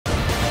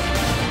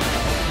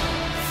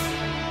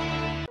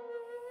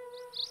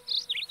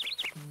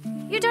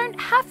You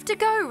don't have to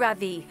go,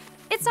 Ravi.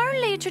 It's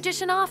only a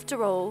tradition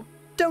after all.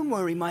 Don't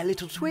worry, my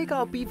little twig.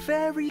 I'll be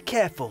very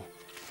careful.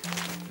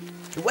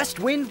 The west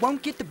wind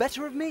won't get the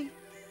better of me.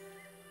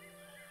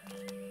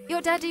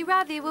 Your daddy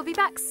Ravi will be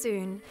back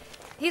soon.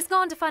 He's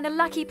gone to find a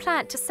lucky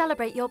plant to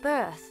celebrate your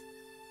birth.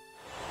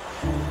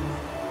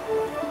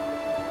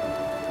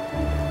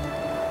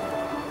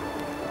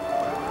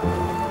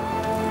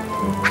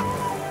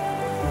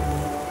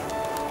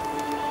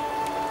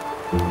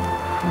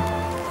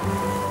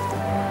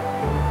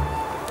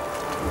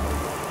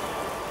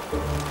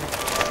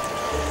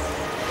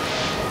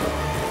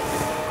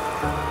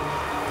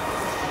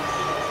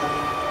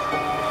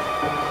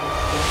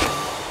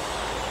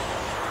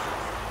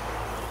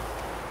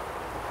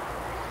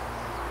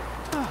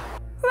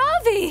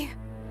 You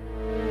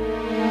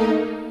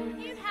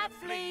have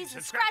fleas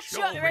and scratch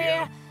your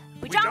rear.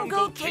 We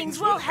jungle kings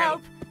will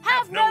help.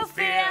 Have no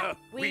fear.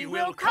 We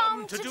will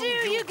come to do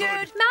you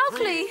good.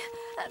 Mowgli!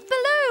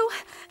 Baloo!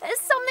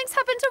 Something's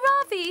happened to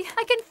Ravi.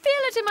 I can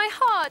feel it in my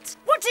heart.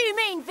 What do you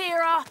mean,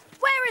 Vera?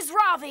 Where is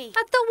Ravi?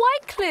 At the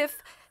White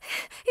Cliff.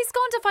 He's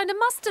gone to find a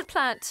mustard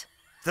plant.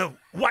 The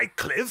White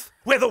Cliff?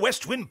 Where the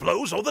west wind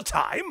blows all the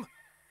time?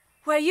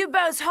 Where you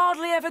birds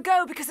hardly ever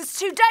go because it's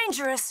too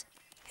dangerous.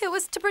 It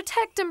was to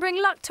protect and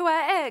bring luck to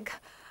our egg.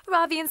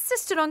 Ravi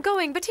insisted on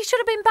going, but he should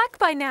have been back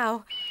by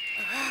now.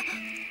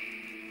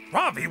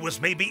 Ravi was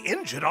maybe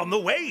injured on the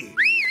way.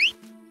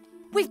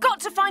 We've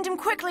got to find him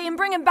quickly and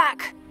bring him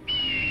back.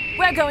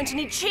 We're going to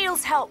need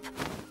Cheel's help.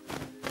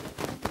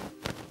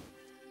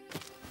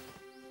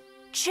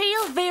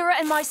 Cheel, Vera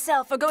and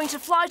myself are going to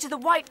fly to the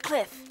White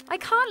Cliff. I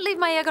can't leave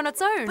my egg on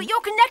its own. But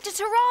you're connected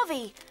to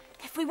Ravi.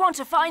 If we want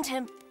to find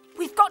him,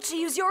 we've got to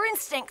use your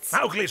instincts.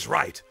 Mowgli's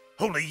right.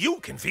 Only you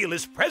can feel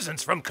his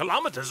presence from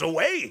kilometers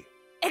away.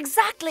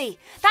 Exactly.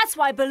 That's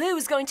why Baloo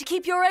is going to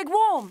keep your egg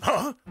warm.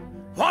 Huh?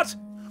 What?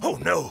 Oh,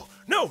 no.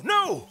 No,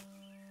 no.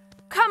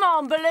 Come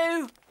on,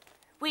 Baloo.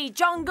 We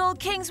jungle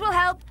kings will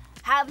help.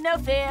 Have no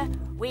fear.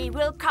 We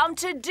will come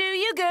to do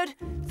you good.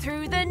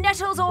 Through the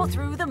nettles or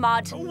through the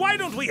mud. Why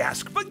don't we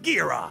ask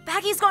Bagheera?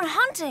 Baggy's gone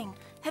hunting.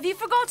 Have you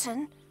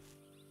forgotten?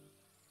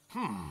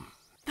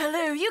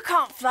 Baloo, you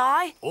can't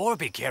fly. Or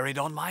be carried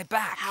on my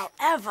back.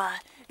 However,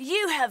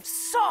 you have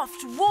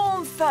soft,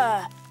 warm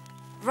fur.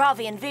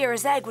 Ravi and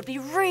Vera's egg would be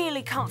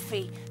really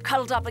comfy,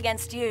 cuddled up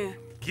against you.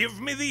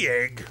 Give me the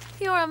egg.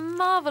 You're a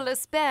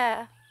marvelous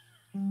bear.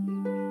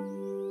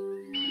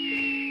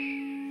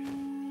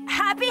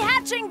 Happy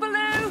hatching,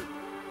 Baloo!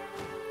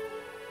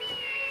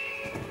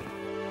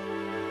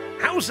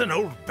 How's an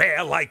old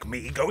bear like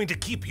me going to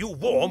keep you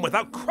warm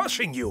without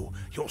crushing you?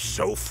 You're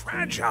so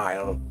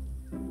fragile.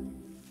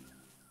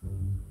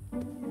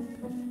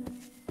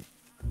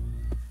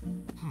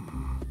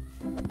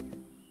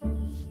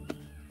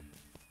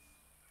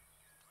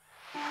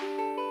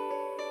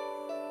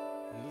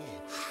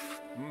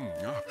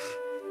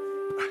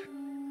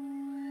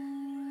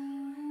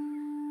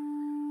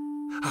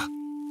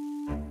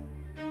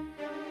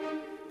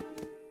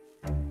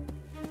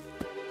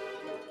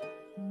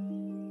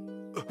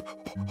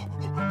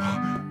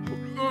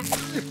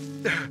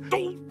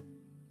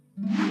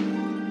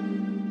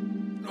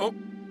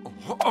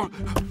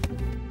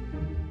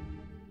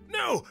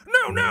 No,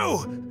 no,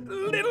 no!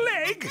 Little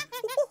egg!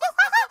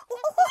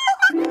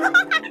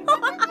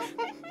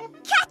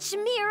 Catch,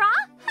 Mira!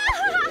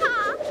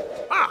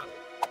 Ah!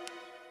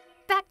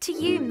 Back to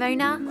you,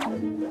 Mona.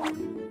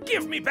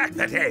 Give me back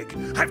that egg!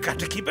 I've got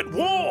to keep it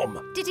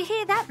warm! Did you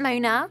hear that,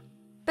 Mona?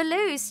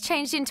 Baloo's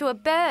changed into a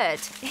bird.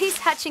 He's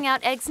hatching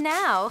out eggs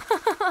now.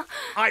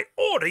 I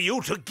order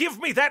you to give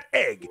me that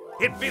egg!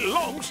 It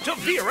belongs to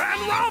Vera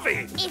and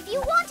Ravi! If you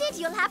want it,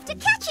 you'll have to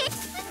catch it.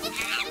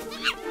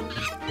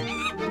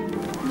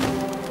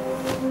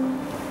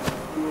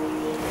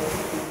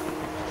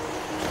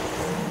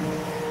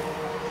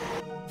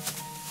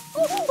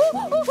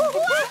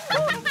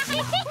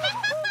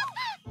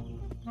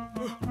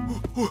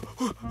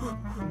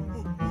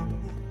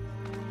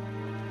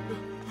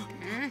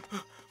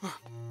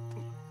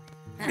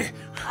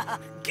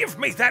 Give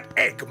me that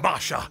egg,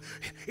 Masha!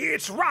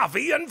 It's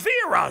Ravi and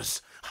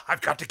Vera's!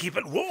 I've got to keep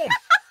it warm!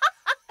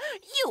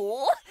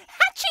 You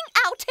hatching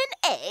out an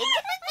egg?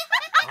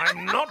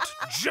 I'm not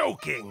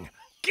joking!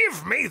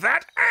 Give me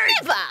that egg!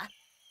 Never!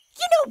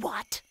 You know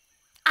what?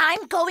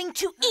 I'm going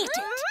to eat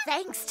it.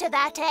 Thanks to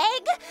that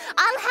egg,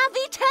 I'll have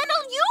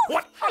eternal youth.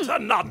 What utter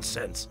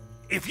nonsense!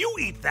 If you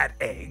eat that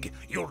egg,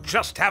 you'll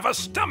just have a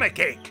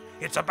stomachache.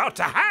 It's about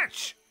to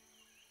hatch.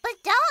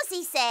 But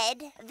Darcy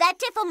said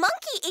that if a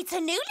monkey eats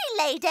a newly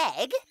laid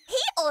egg, he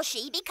or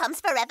she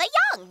becomes forever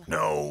young.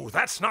 No,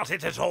 that's not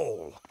it at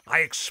all.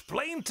 I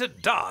explained to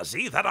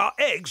Darcy that our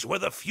eggs were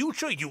the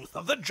future youth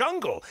of the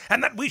jungle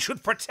and that we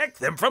should protect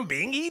them from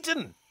being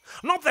eaten.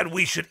 Not that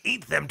we should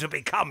eat them to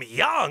become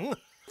young.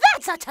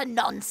 That's utter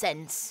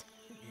nonsense.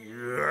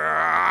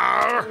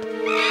 Yeah.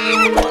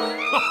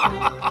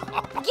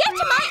 Get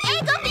my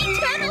egg of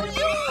eternal youth!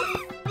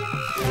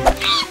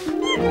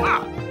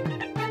 Ah.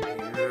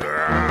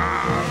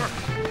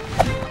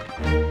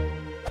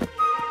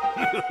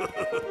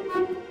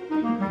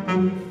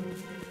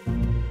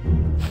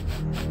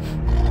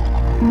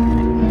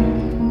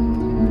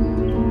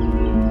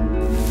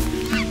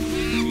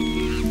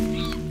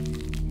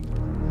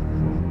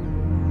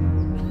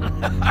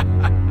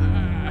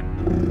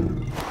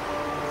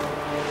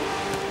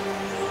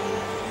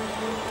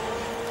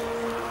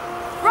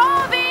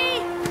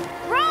 Robbie!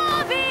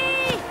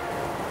 Robbie!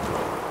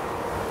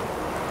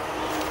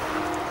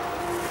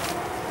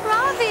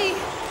 Ravi!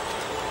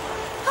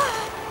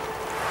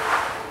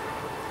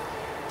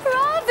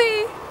 Ravi!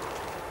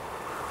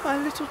 My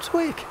little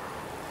twig.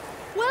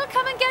 We'll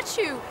come and get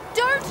you.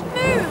 Don't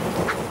move.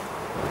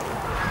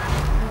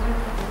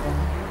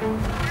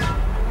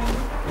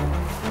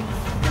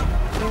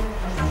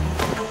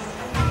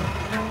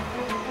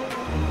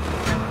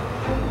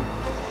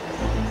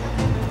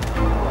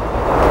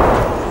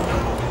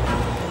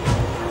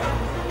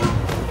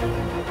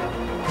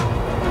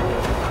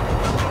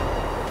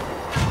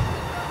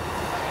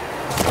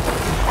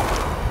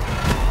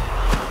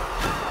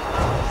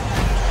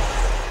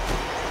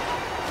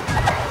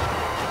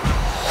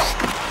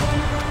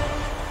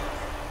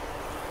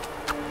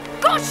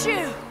 Got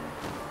you!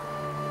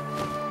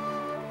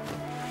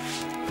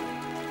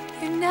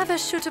 You never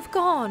should have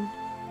gone.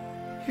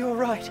 You're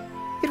right.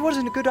 It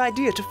wasn't a good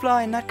idea to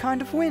fly in that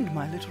kind of wind,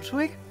 my little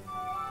twig.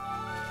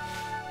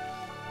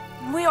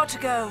 We ought to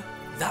go.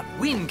 That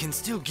wind can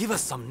still give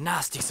us some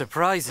nasty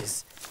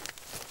surprises.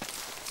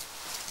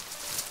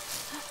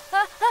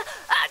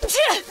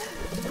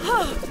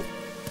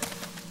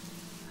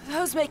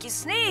 Those make you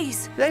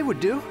sneeze. They would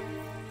do.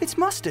 It's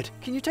mustard.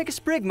 Can you take a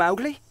sprig,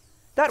 Mowgli?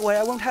 That way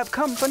I won't have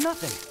come for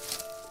nothing.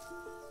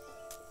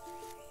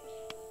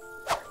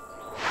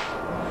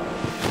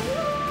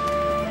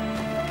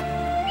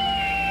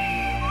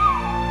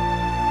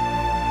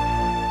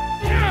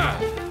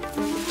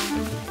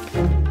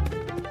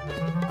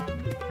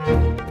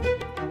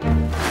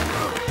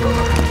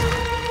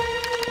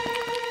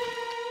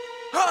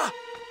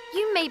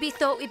 You maybe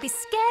thought we'd be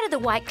scared of the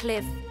White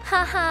Cliff.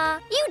 Ha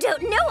ha. You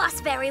don't know us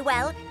very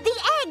well.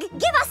 The egg!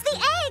 Give us the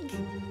egg!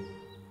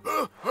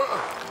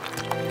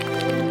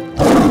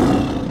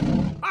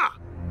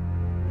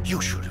 You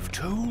should have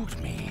told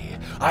me.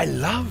 I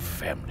love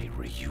family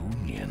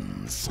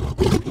reunions.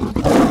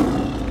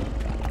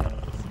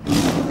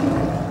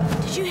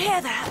 Did you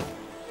hear that?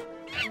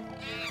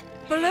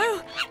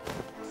 Baloo?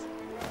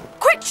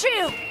 Quick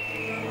shield!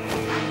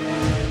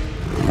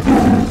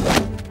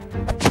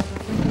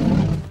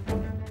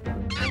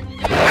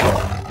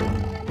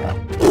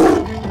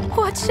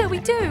 What shall we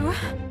do?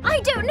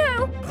 I don't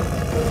know.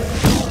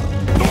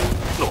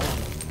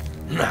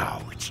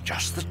 Now it's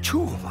just the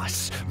two of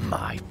us,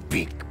 my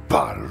big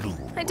Baloo.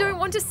 I don't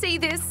want to see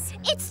this.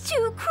 It's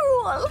too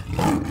cruel.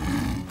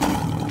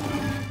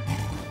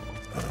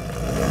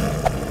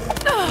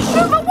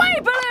 Move away,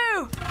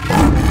 Baloo!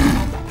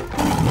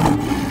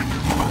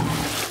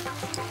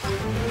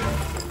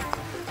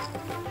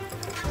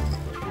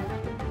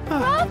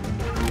 Ow!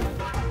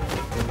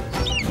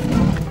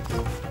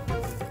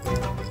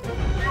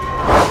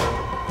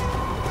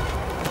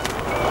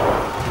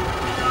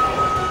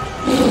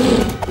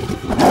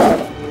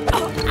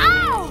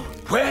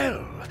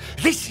 Well,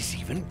 this is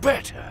even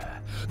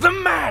better. The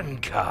man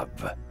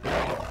cub.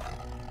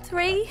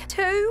 3,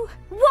 2,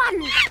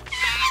 1.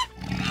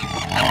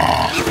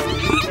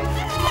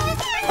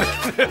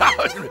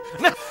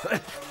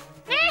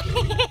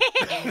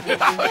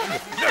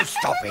 No,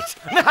 stop it!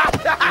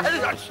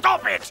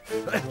 Stop it!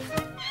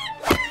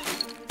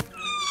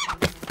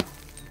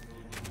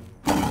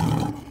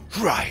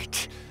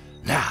 Right.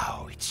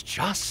 Now it's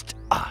just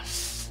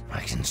us.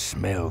 I can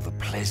smell the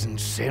pleasant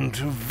scent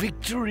of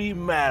victory,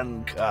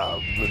 man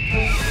cub.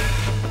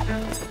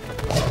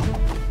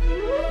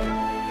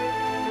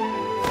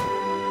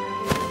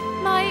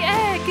 my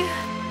egg.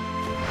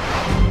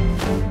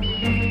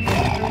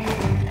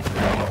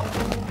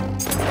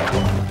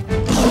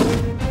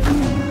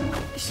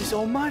 This is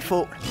all my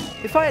fault.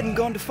 If I hadn't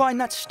gone to find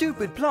that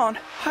stupid plant,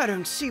 I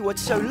don't see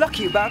what's so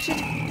lucky about it.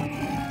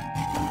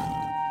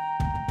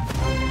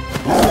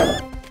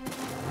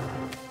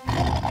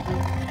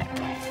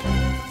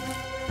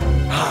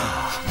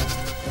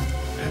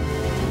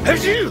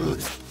 Achoo!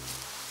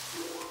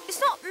 It's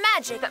not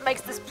magic that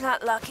makes this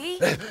plant lucky.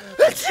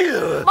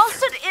 Achoo!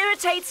 Mustard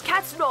irritates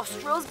cats'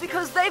 nostrils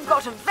because they've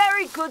got a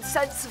very good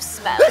sense of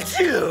smell.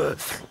 Achoo!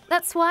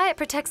 That's why it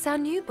protects our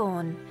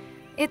newborn.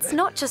 It's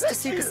not just a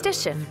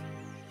superstition.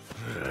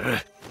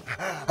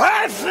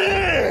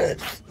 Achoo!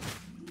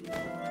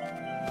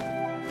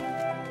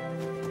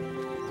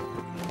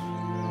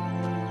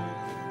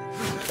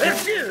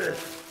 Achoo!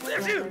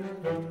 Achoo!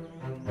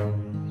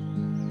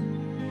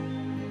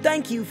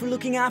 Thank you for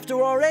looking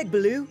after our egg,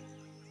 Baloo.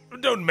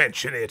 Don't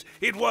mention it.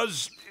 It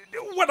was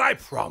what I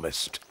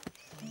promised.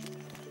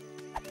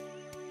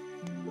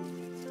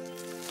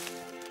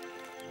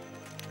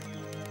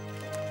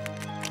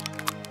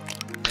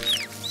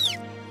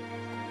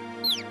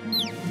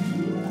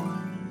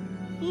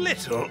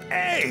 Little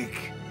egg.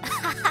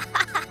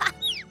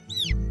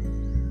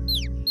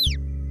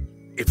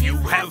 If you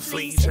have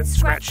fleas and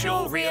scratch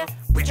your rear,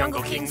 we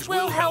Jungle Kings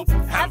will help.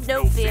 Have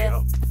no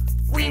fear.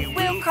 We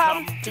will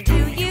come to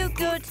do you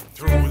good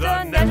through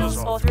the nettles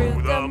or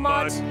through the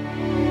mud.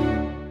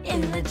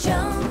 In the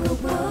jungle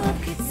book,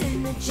 it's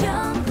in the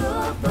jungle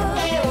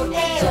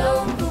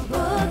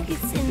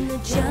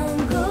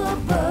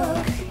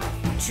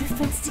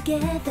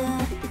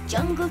together, the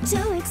jungle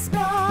to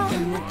explore.